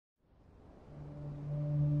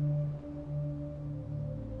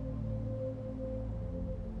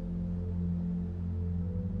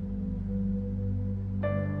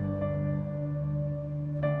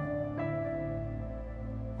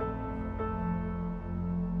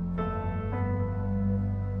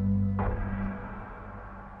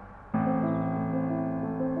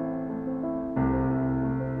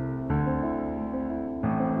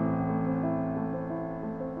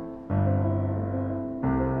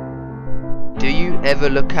Do you ever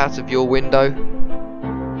look out of your window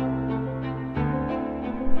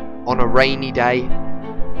on a rainy day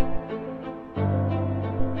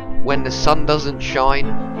when the sun doesn't shine?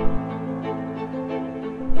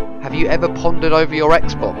 Have you ever pondered over your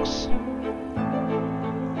Xbox?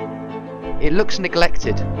 It looks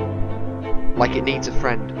neglected, like it needs a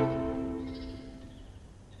friend.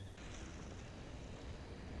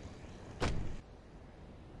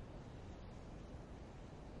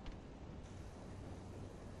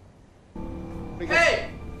 Hey!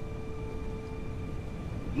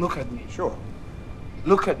 Look at me, sure.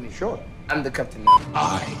 Look at me, sure. I'm the captain now.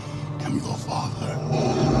 I am your father.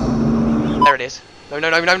 There it is. No, no,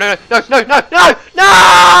 no, no, no, no, no, no, no,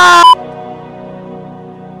 no!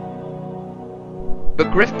 But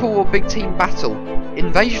Griffpool or Big Team Battle,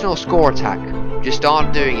 Invasion or Score Attack, just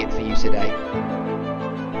aren't doing it for you today.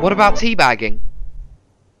 What about teabagging?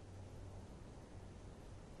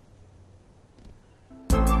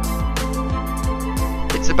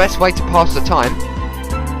 It's the best way to pass the time.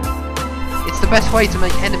 It's the best way to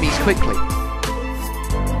make enemies quickly.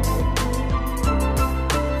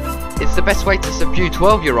 It's the best way to subdue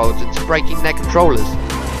 12-year-olds into breaking their controllers.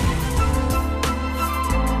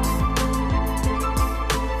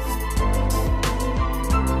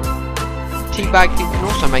 Teabagging can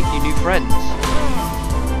also make you new friends.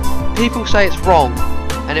 People say it's wrong,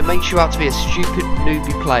 and it makes you out to be a stupid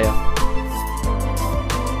newbie player.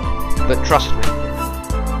 But trust me.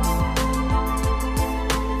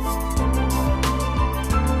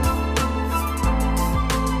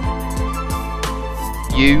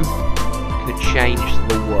 You could change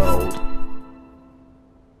the world.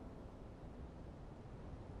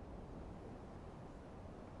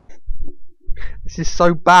 This is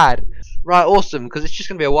so bad. Right, awesome, because it's just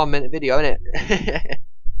going to be a 1-minute video, isn't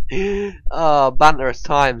it? Oh, banterous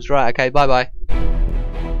times. Right, okay, bye-bye.